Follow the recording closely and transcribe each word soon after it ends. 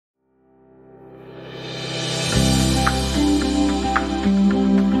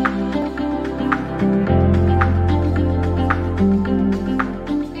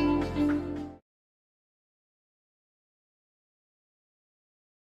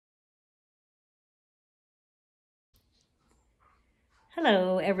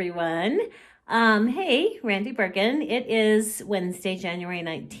Hello, everyone. Hey, Randy Bergen. It is Wednesday, January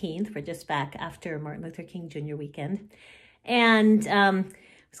 19th. We're just back after Martin Luther King Jr. weekend. And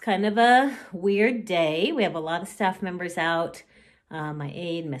it's kind of a weird day. We have a lot of staff members out. My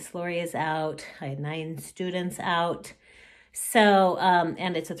aide, Miss Lori, is out. I had 9 students out. So,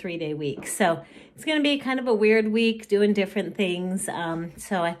 and it's a 3-day week. So it's going to be kind of a weird week doing different things.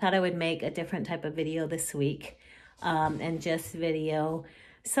 So I thought I would make a different type of video this week. And just video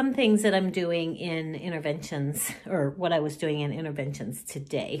some things that I'm doing in interventions, or what I was doing in interventions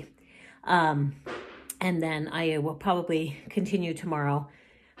today. And then I will probably continue tomorrow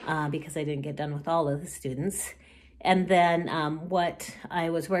because I didn't get done with all of the students. And then what I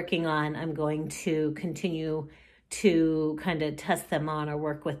was working on, I'm going to continue to kind of test them on or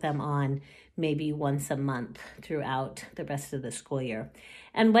work with them on maybe once a month throughout the rest of the school year.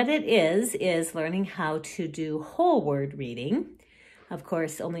 And what it is learning how to do whole word reading. Of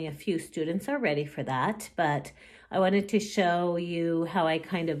course, only a few students are ready for that, but I wanted to show you how I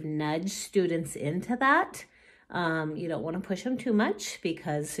kind of nudge students into that. You don't want to push them too much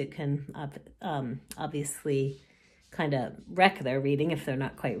because it can obviously kind of wreck their reading if they're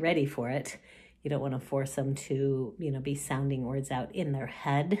not quite ready for it. You don't want to force them to, be sounding words out in their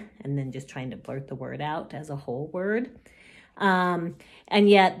head and then just trying to blurt the word out as a whole word. And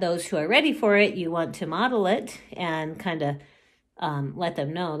yet those who are ready for it, you want to model it and kind of let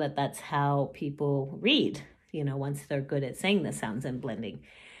them know that that's how people read, once they're good at saying the sounds and blending.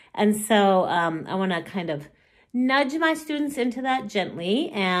 And so I want to kind of nudge my students into that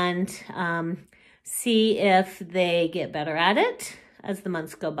gently and see if they get better at it as the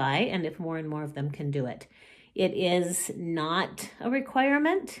months go by, and if more and more of them can do it. It is not a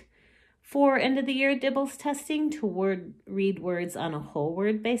requirement for end of the year DIBELS testing to read words on a whole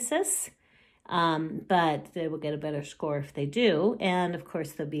word basis, but they will get a better score if they do. And of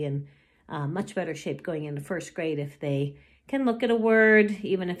course, they'll be in much better shape going into first grade if they can look at a word,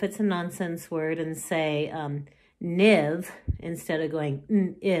 even if it's a nonsense word, and say niv instead of going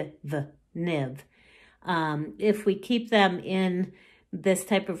niv, niv. If we keep them in this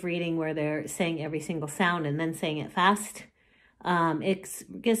type of reading where they're saying every single sound and then saying it fast,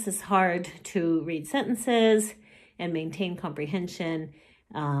 it gets us hard to read sentences and maintain comprehension.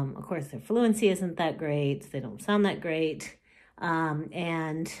 Of course, their fluency isn't that great. They don't sound that great.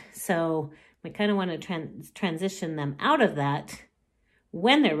 And so we kind of want to transition them out of that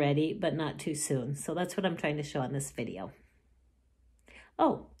when they're ready, but not too soon. So that's what I'm trying to show on this video.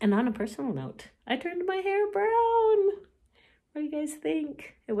 Oh, and on a personal note, I turned my hair brown. What do you guys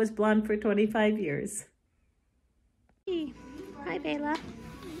think? It was blonde for 25 years. Hi, Bella.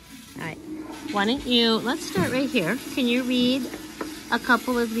 All right, why don't you, let's start right here. Can you read a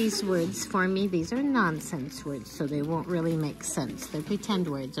couple of these words for me? These are nonsense words, so they won't really make sense. They're pretend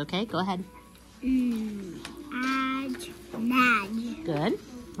words, okay? Go ahead. Ad, mad. Good.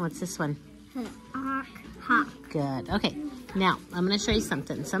 What's this one? Hawk. Good. Okay, now I'm going to show you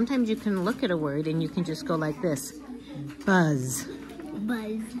something. Sometimes you can look at a word and you can just go like this. Buzz.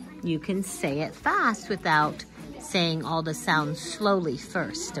 Buzz. You can say it fast without saying all the sounds slowly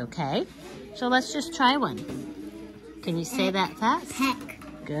first, okay? So let's just try one. Can you say that fast? Peck.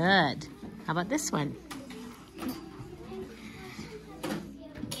 Good. How about this one?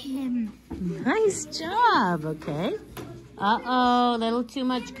 Kim. Nice job, okay. Uh-oh, a little too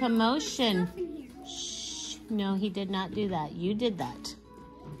much commotion. Shh. No, he did not do that. You did that.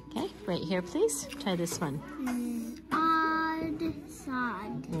 Okay, right here, please. Try this one. Odd,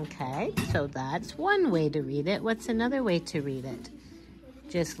 sod. Okay, so that's one way to read it. What's another way to read it?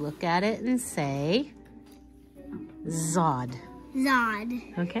 Just look at it and say Zod.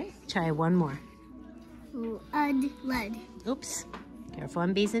 Zod. Okay, try one more. Lud. Oops, careful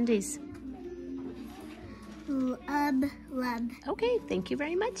on B's and D's. Lub. Okay, thank you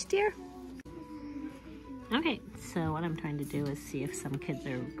very much, dear. Okay, so what I'm trying to do is see if some kids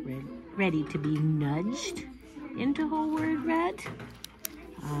are ready to be nudged into whole word read.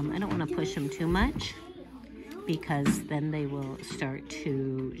 I don't want to push them too much because then they will start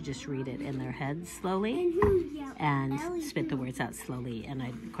to just read it in their heads slowly and spit the words out slowly. And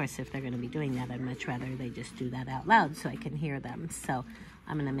of course, if they're going to be doing that, I'd much rather they just do that out loud so I can hear them. So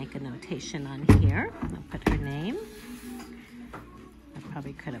I'm going to make a notation on here. I'll put her name. I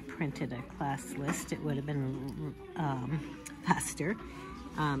probably could have printed a class list. It would have been faster.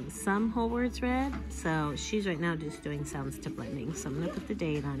 Some whole words read. So she's right now just doing sounds to blending. So I'm going to put the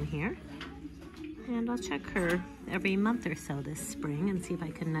date on here. And I'll check her every month or so this spring and see if I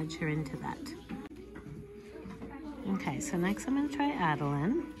can nudge her into that. Okay, so next I'm going to try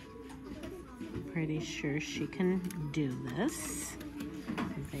Adeline. Pretty sure she can do this.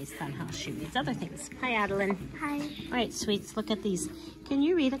 based on how she reads other things. Hi, Adeline. Hi. All right, sweets, look at these. Can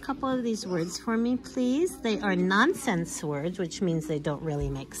you read a couple of these words for me, please? They are nonsense words, which means they don't really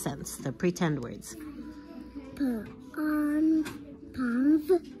make sense. They're pretend words.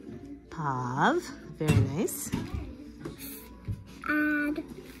 Pav. Pav. Very nice. Fad.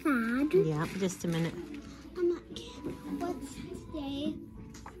 Yeah, just a minute. What's day?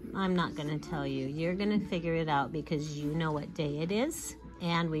 I'm not going to tell you. You're going to figure it out because you know what day it is,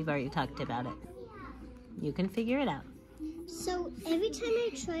 and we've already talked about it. You can figure it out. So every time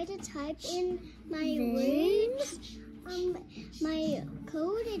I try to type in my words, my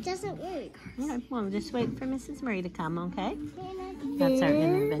code, it doesn't work. Okay, well, just wait for Mrs. Murray to come, okay? That's our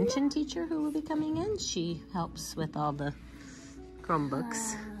intervention teacher who will be coming in. She helps with all the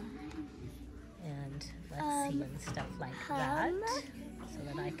Chromebooks and let's see and stuff like that, so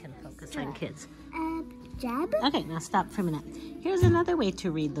that I can focus on kids. Jab. Okay, now stop for a minute. Here's another way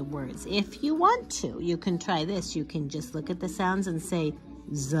to read the words. If you want to, you can try this. You can just look at the sounds and say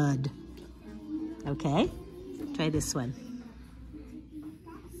zud. Okay? Try this one.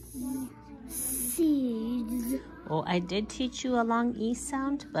 Seeds. Oh, I did teach you a long E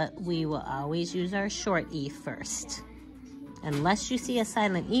sound, but we will always use our short E first. Unless you see a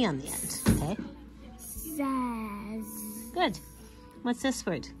silent E on the end, okay? Zaz. Good. What's this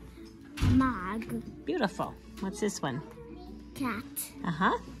word? Mag. Beautiful. What's this one? Cat.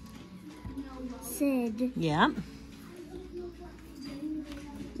 Uh-huh. Sid. Yeah.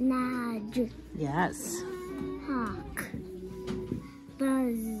 Naj. Yes. Hawk.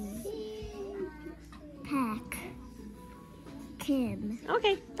 Buzz. Pack. Kim.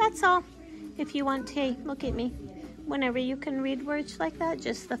 Okay, that's all. If you want, hey, look at me. Whenever you can read words like that,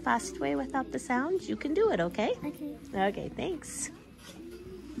 just the fast way without the sounds, you can do it, okay? Okay. Okay, thanks.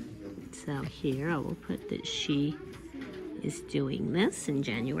 So here I will put that she is doing this in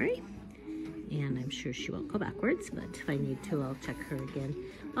January. And I'm sure she won't go backwards, but if I need to, I'll check her again.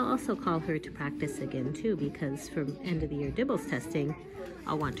 I'll also call her to practice again too, because for end of the year Dibbles testing,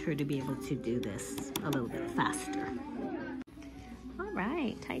 I'll want her to be able to do this a little bit faster. All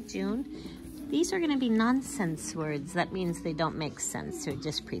right, hi June. These are going to be nonsense words. That means they don't make sense. They're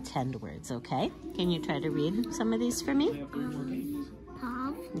just pretend words, okay? Can you try to read some of these for me?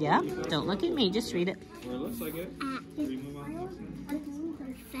 Pav. Yeah? Don't look at me. Just read it. Well, it looks like it.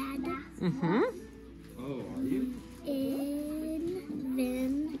 Fad. Mm-hmm. Oh, are you?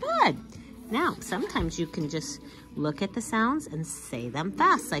 In. Good. Now, sometimes you can just look at the sounds and say them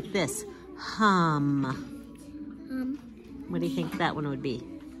fast, like this. Hum. What do you think that one would be?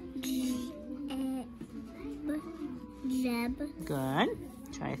 Zeb. Good.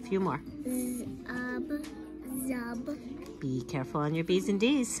 Try a few more. Zub. Zub. Be careful on your B's and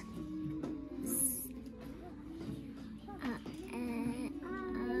D's.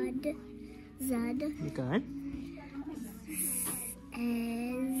 Ad. Zud. Good.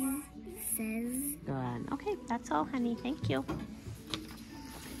 Says. Good. Okay, that's all, honey. Thank you.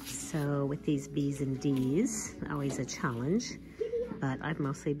 So with these B's and D's, always a challenge. But I've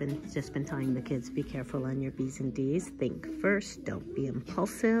mostly just been telling the kids, be careful on your B's and D's. Think first, don't be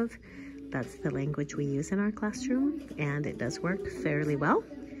impulsive. That's the language we use in our classroom, and it does work fairly well.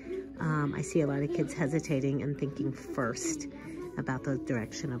 I see a lot of kids hesitating and thinking first about the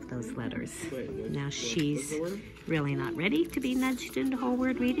direction of those letters. Now she's really not ready to be nudged into whole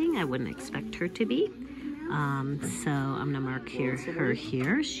word reading. I wouldn't expect her to be. So I'm gonna mark her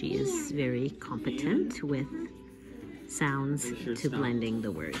here. She is very competent with sounds to blending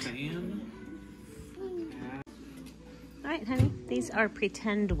the word. All right, honey, these are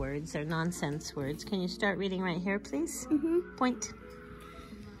pretend words. They're nonsense words. Can you start reading right here, please? Mm-hmm. Point.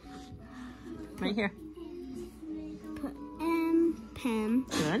 Right here. Pam.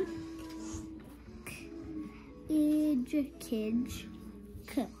 Good. Kidge.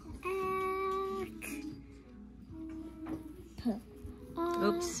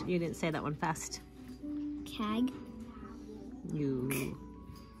 Oops, you didn't say that one fast. Cag. You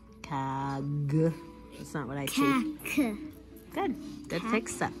cag. That's not what I see. Cack. Good. Good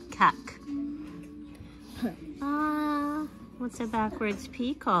fix up. Cack. What's a backwards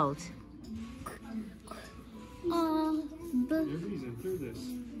P called?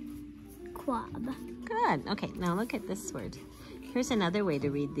 Quab. Good. Okay, now look at this word. Here's another way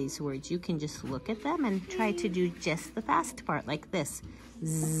to read these words. You can just look at them and try to do just the fast part, like this.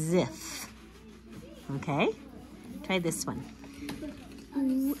 Ziff. Okay? Try this one.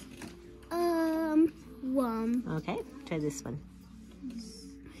 Okay, try this one.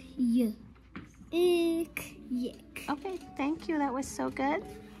 Ick. Yick. Okay, thank you. That was so good.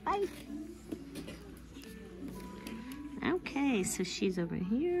 Bye. Okay, so she's over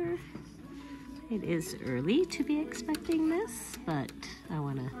here. It is early to be expecting this, but I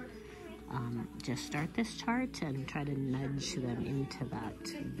want to just start this chart and try to nudge them into that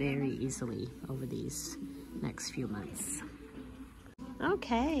very easily over these next few months.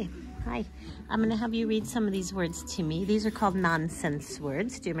 Okay, hi. I'm going to have you read some of these words to me. These are called nonsense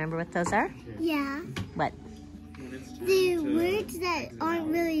words. Do you remember what those are? Yeah. What? The words that aren't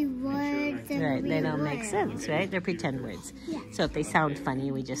really words. Right, they don't make sense, right? They're pretend words. Yeah. So if they sound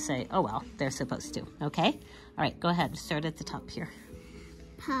funny, we just say, oh well, they're supposed to, okay? All right, go ahead. Start at the top here.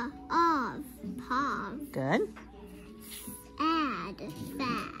 Pause. Good. Add.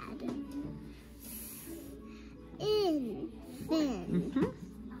 Fad. In. Fin.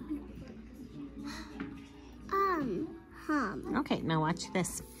 Hum. Okay, now watch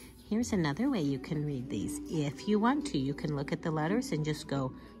this. Here's another way you can read these. If you want to, you can look at the letters and just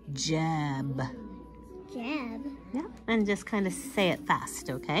go jab. Jab. Yeah, and just kind of say it fast,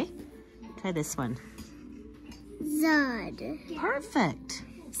 okay? Try this one. Zud. Perfect.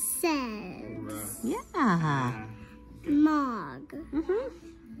 Says. Yeah. Mog.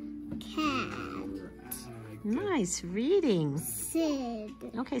 Cat. Nice reading. Sid.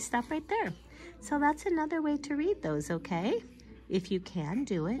 Okay, stop right there. So that's another way to read those, okay? If you can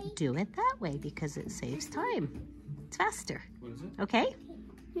do it that way because it saves time. It's faster. What is it? Okay?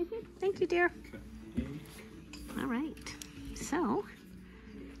 Thank you, dear. All right. So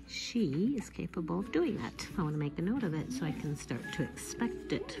she is capable of doing that. I want to make a note of it so I can start to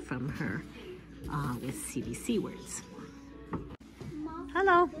expect it from her with CBC words.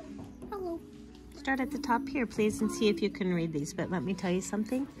 Hello. Hello. Start at the top here, please, and see if you can read these. But let me tell you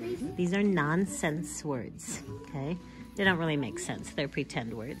something. These are nonsense words, okay? They don't really make sense. They're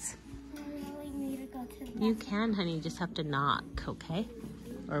pretend words. You can, honey. You just have to knock, okay?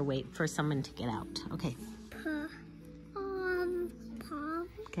 Or wait for someone to get out. Okay.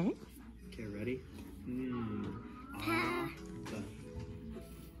 Okay. Okay, ready?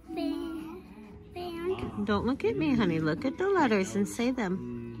 Don't look at me, honey. Look at the letters and say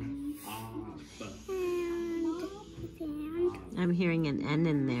them. I'm hearing an N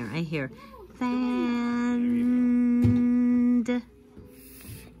in there. I hear fand.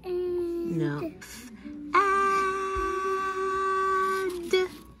 No. Add.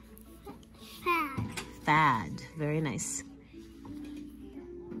 Fad. Very nice.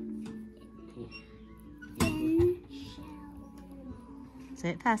 Say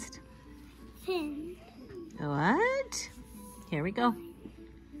it fast. Fin. What? Here we go.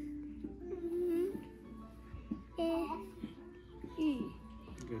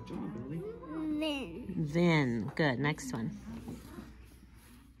 Good job, Ellie. Then. Good. Next one.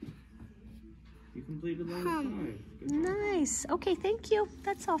 You completed line 5. Good job. Nice. Okay, thank you.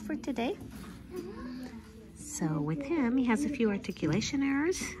 That's all for today. So with him, he has a few articulation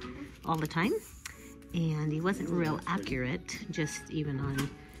errors all the time. And he wasn't real accurate, just even on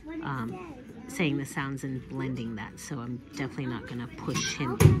saying the sounds and blending that. So I'm definitely not going to push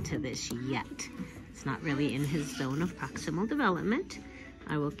him into this yet. It's not really in his zone of proximal development.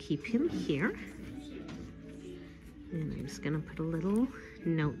 I will keep him here. And I'm just going to put a little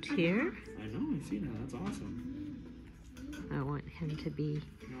note here. I know, I see that. That's awesome. I want him to be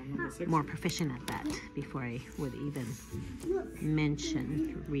Now, number 6. more proficient at that before I would even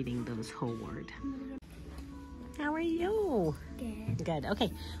mention reading those whole word. How are you? Good. Good.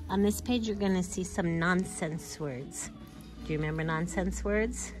 Okay. On this page, you're going to see some nonsense words. Do you remember nonsense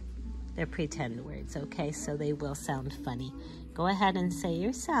words? They're pretend words, okay? So they will sound funny. Go ahead and say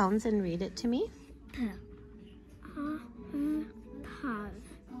your sounds and read it to me. Pause.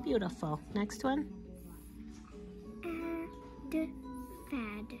 Beautiful. Next one. Add.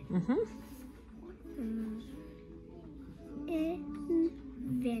 Fad.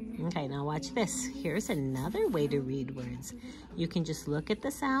 Vin. Okay, now watch this. Here's another way to read words. You can just look at the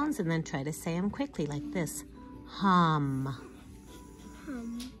sounds and then try to say them quickly like this. Hum.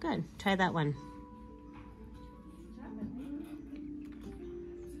 Good. Try that one.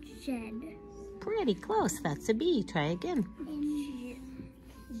 Jed. Pretty close. That's a B. Try again.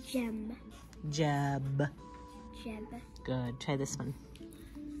 Gem. Jeb. Jeb. Good. Try this one.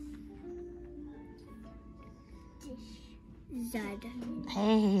 Zud.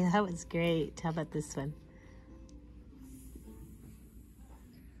 Hey, that was great. How about this one?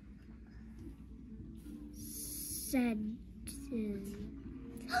 Said.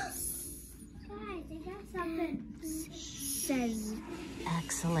 Guys, I got something. Says.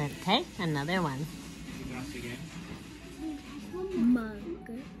 Excellent. Okay, another one. You got the game? Mug.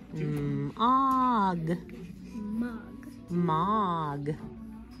 Og. Mug. Mog.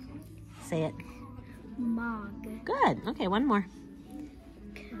 Say it. Mog. Good. Okay, one more.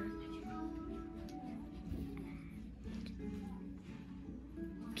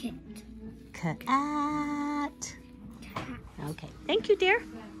 Kit. Cat. Okay, thank you, dear.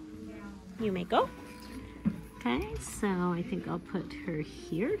 You may go. Okay, so I think I'll put her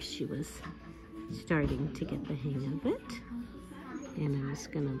here. She was starting to get the hang of it. And I'm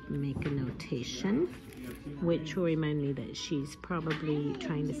just gonna make a notation, which will remind me that she's probably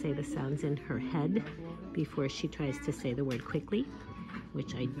trying to say the sounds in her head before she tries to say the word quickly,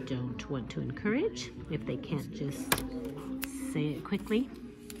 which I don't want to encourage. If they can't just say it quickly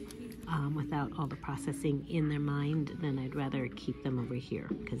without all the processing in their mind, then I'd rather keep them over here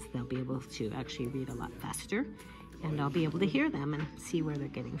because they'll be able to actually read a lot faster and I'll be able to hear them and see where they're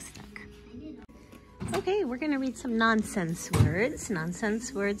getting stuck. Okay, we're going to read some nonsense words.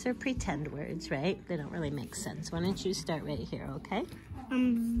 Nonsense words are pretend words, right? They don't really make sense. Why don't you start right here, okay?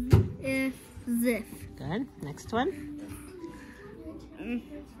 If, zif. Good. Next one.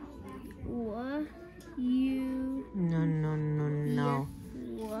 What, you, No.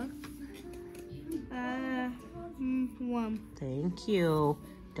 what, one. Thank you.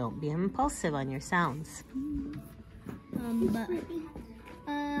 Don't be impulsive on your sounds. But,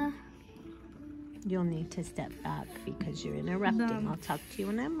 You'll need to step back because you're interrupting. I'll talk to you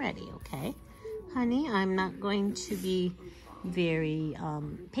when I'm ready, okay? Honey, I'm not going to be very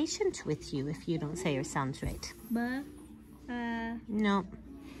patient with you if you don't say your sounds right. But, No,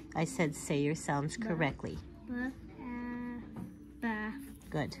 I said say your sounds correctly.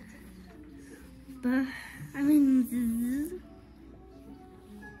 Good.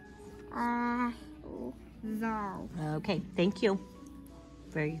 Okay, thank you.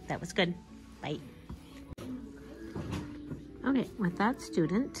 That was good. Bye. Okay, with that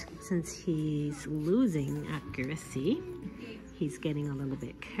student, since he's losing accuracy, he's getting a little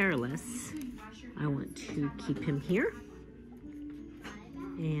bit careless. I want to keep him here.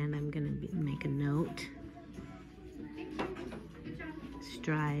 And I'm going to make a note.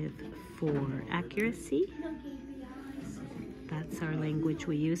 Strive for accuracy. That's our language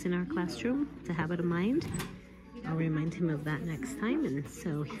we use in our classroom. It's a habit of mind. I'll remind him of that next time, and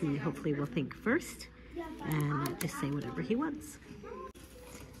so he hopefully will think first and just say whatever he wants.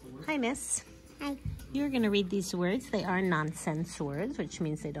 Hi, Miss. Hi. You're going to read these words. They are nonsense words, which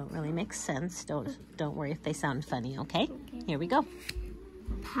means they don't really make sense. Don't worry if they sound funny, okay? Here we go.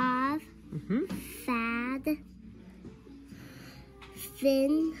 Pav, fad,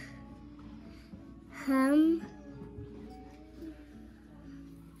 fin, hum,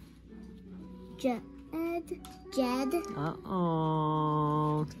 jed.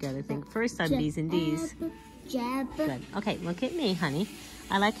 Uh-oh. Gotta think first on B's and D's. Jeb. Good. Okay, look at me, honey.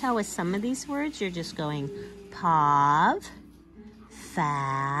 I like how with some of these words, you're just going pav,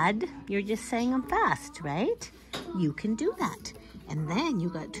 fad. You're just saying them fast, right? You can do that. And then you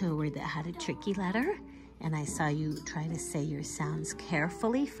got to a word that had a tricky letter, and I saw you try to say your sounds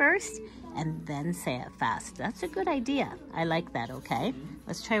carefully first, and then say it fast. That's a good idea. I like that, okay?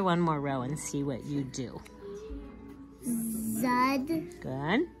 Let's try one more row and see what you do. Zud.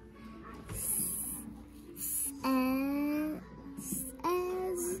 Good.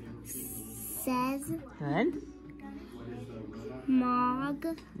 Says. Good. Mog.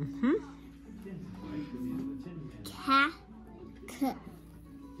 Cat.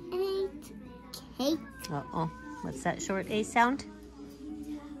 Cake. Uh-oh. What's that short A sound?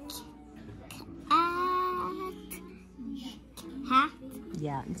 Hat.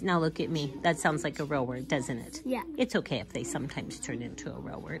 Yeah, now look at me. That sounds like a real word, doesn't it? Yeah. It's okay if they sometimes turn into a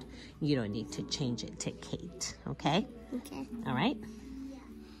real word. You don't need to change it to Kate, okay? Okay. All right?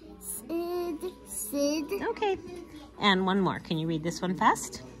 Sid. Okay. And one more. Can you read this one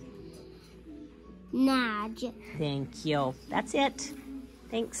fast? Naj. Thank you. That's it.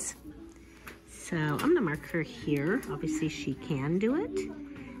 Thanks. So I'm going to mark her here. Obviously, she can do it.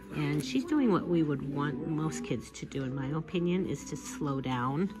 And she's doing what we would want most kids to do, in my opinion, is to slow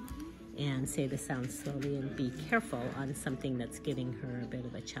down and say the sounds slowly and be careful on something that's giving her a bit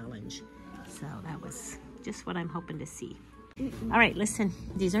of a challenge. So that was just what I'm hoping to see. All right, listen.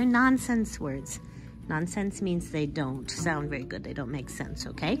 These are nonsense words. Nonsense means they don't sound very good. They don't make sense,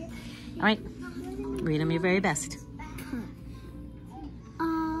 okay? All right. Read them your very best.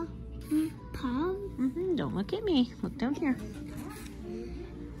 Don't look at me. Look down here.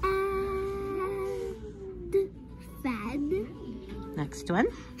 Fad. Next one.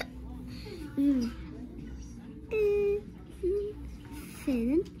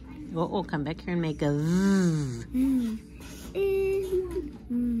 Fin. Oh, come back here and make a V.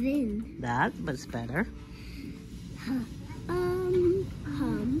 Vin. That was better. Hum.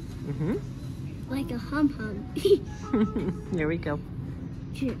 like a hum. Here we go.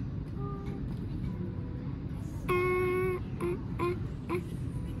 Giraffe.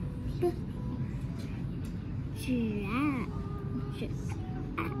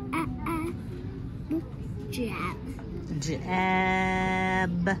 Jab.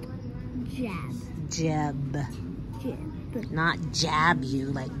 Jab. Jab. Jab. Jab. Not jab you,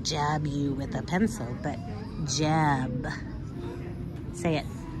 like jab you with a pencil, but jab. Say it.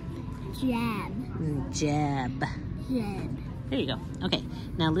 Jab. Jab. Jab. There you go. Okay,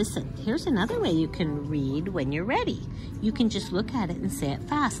 now listen. Here's another way you can read when you're ready. You can just look at it and say it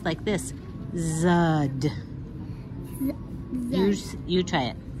fast, like this. Zud. You try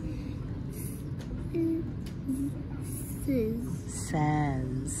it.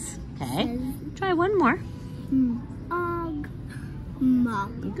 Says. Okay. Try one more.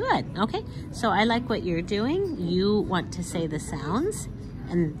 Mug. Good. Okay. So I like what you're doing. You want to say the sounds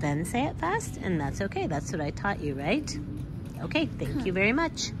and then say it fast, and that's okay. That's what I taught you, right? Okay. Thank you very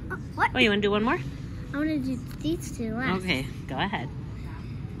much. What? Oh, you want to do one more? I want to do these two last. Okay. Go ahead.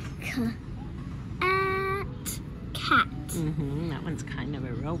 Cat. That one's kind of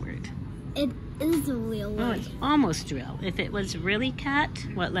a real word. It is a real word. Oh, it's almost real. If it was really cat,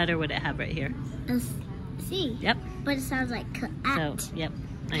 what letter would it have right here? A C. Yep. But it sounds like cat. So, yep.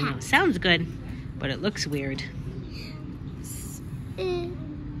 I know. Sounds good, but it looks weird.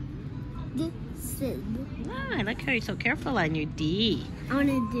 Ah, I like how you're so careful on your D. I want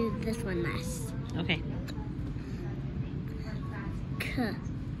to do this one last. Okay.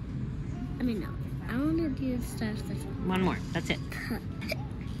 No. I want to do start this one. One more. That's it.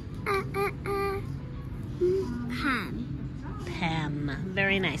 Pam. Pam.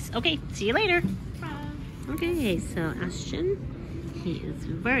 Very nice. Okay. See you later. Okay. So Ashton, he is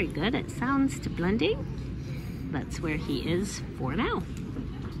very good at sounds to blending. That's where he is for now.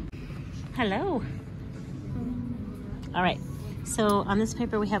 Hello. All right. So on this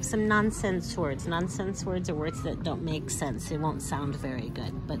paper we have some nonsense words. Nonsense words are words that don't make sense. They won't sound very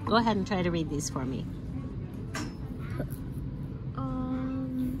good. But go ahead and try to read these for me.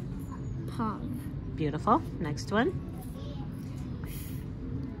 Pog. Beautiful. Next one.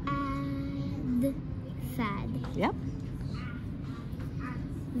 Fad. Yep.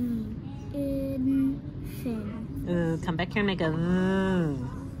 Fin. Come back here and make a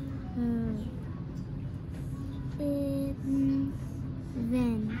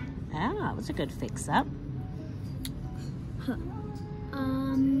Then. Ah, that was a good fix up. Hum.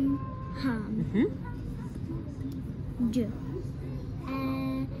 J.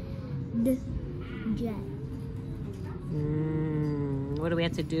 Jet. What do we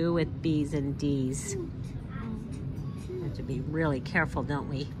have to do with B's and D's? We have to be really careful, don't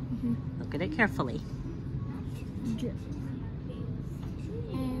we? Look at it carefully. J.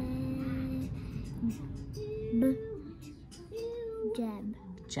 Jab.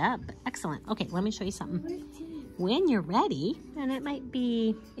 Jab. Excellent. Okay, let me show you something. When you're ready, and it might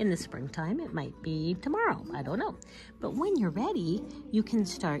be in the springtime, it might be tomorrow, I don't know. But when you're ready, you can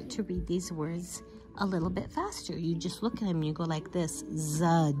start to read these words a little bit faster. You just look at them and you go like this.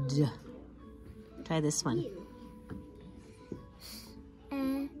 Zud. Try this one.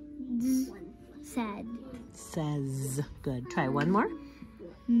 Sad. Says. Good. Try one more.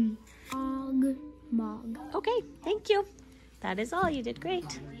 Mog. Okay, thank you. That is all. You did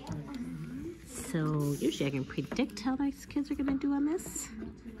great. So usually I can predict how these kids are going to do on this,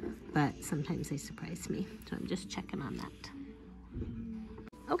 but sometimes they surprise me. So I'm just checking on that.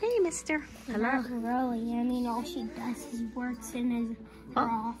 Okay, mister. Hello. Really, all she does is works in her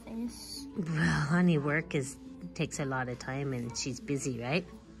office. Well, honey, work takes a lot of time and she's busy, right?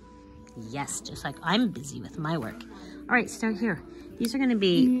 Yes, just like I'm busy with my work. All right, start here. These are going to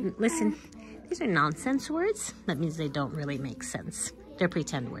be, listen, these are nonsense words. That means they don't really make sense. They're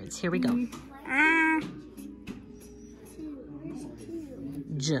pretend words. Here we go.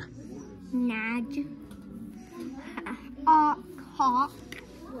 J. Nag. Hawk.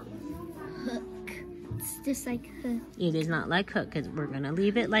 Hook. It's just like hook. It is not like hook, because we're going to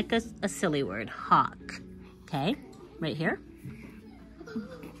leave it like a silly word. Hawk. Okay? Right here.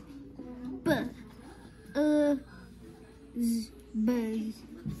 Buzz.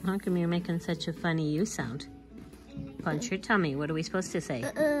 How come you're making such a funny U sound? Punch your tummy. What are we supposed to say? Say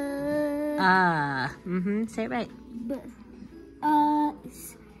it right.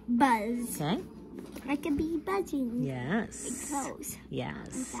 Buzz. Okay. Like a bee buzzing. Yes. It goes.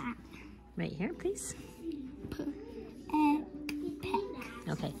 Yes. Like that. Right here, please. Peck.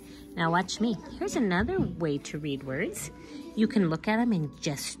 Okay. Now watch me. Here's another way to read words. You can look at them and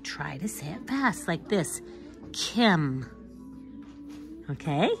just try to say it fast, like this. Kim.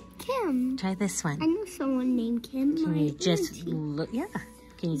 Okay? Kim. Try this I one. know someone named Kim. Can My you just auntie. look? Yeah.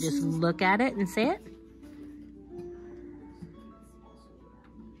 Can you just look at it and say it?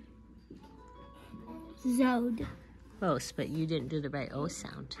 Zod. Close, but you didn't do the right O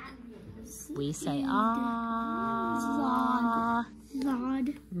sound. We say ah.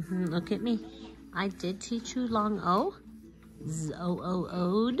 Zod. Look at me. I did teach you long O.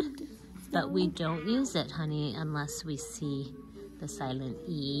 Z-O-O-O'd. But we don't use it, honey, unless we see the silent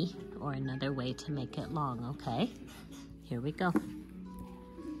E or another way to make it long, okay? Here we go.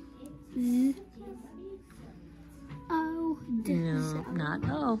 Z. O. No, not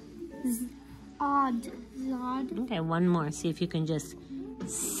O. Odd. Zod. Okay, one more. See if you can just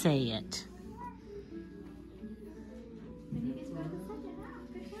say it.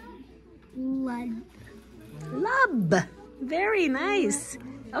 Lud. Lub. Very nice.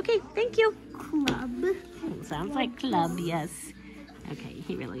 Okay, thank you. Club. Sounds like club, yes. Okay,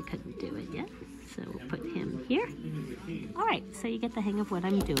 he really couldn't do it yet, so we'll put him here. All right, so you get the hang of what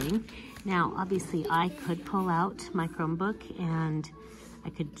I'm doing. Now, obviously, I could pull out my Chromebook and I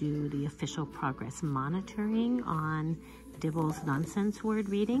could do the official progress monitoring on Dibble's nonsense word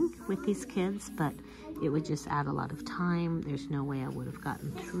reading with these kids, but it would just add a lot of time. There's no way I would have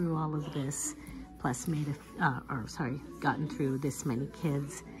gotten through all of this, plus gotten through this many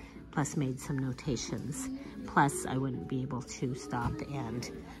kids, plus made some notations. Plus, I wouldn't be able to stop and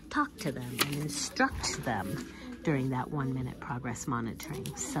talk to them and instruct them during that 1 minute progress monitoring.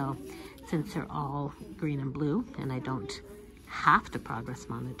 So, since they're all green and blue, and I don't have to progress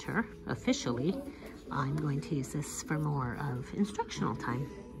monitor officially, I'm going to use this for more of instructional time.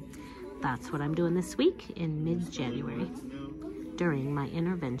 That's what I'm doing this week in mid-January during my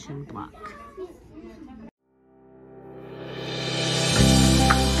intervention block.